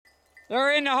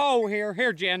They're in the hole here.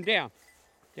 Here, Jen, down.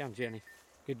 Down, Jenny.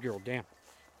 Good girl, down.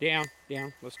 Down,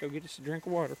 down. Let's go get us a drink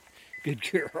of water. Good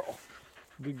girl.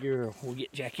 Good girl. We'll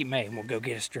get Jackie May and we'll go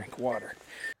get us a drink of water.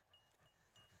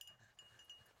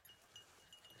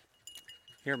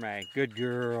 Here, May. Good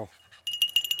girl.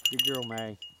 Good girl,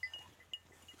 May.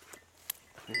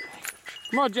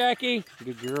 Come on, Jackie.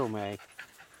 Good girl, May.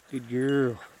 Good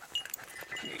girl.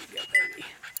 There you go, baby.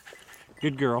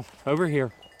 Good girl. Over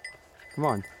here. Come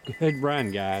on. Good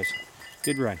run, guys.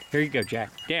 Good run. Here you go,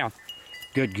 Jack. Down.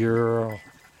 Good girl.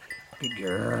 Good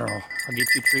girl. I'll get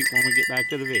you a treat when we get back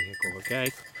to the vehicle,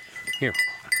 okay? Here.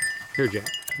 Here, Jack.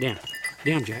 Down.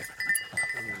 Down, Jack.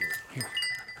 Here.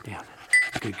 Down.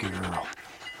 Good girl.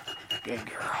 Good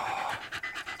girl.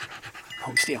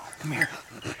 Hold still. Come here.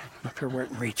 Up here where it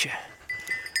can reach you.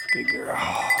 Good girl.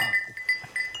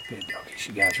 Good doggies.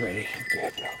 You guys ready?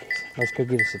 Good doggies. Let's go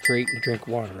get us a treat and drink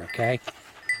water, okay?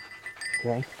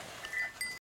 Okay?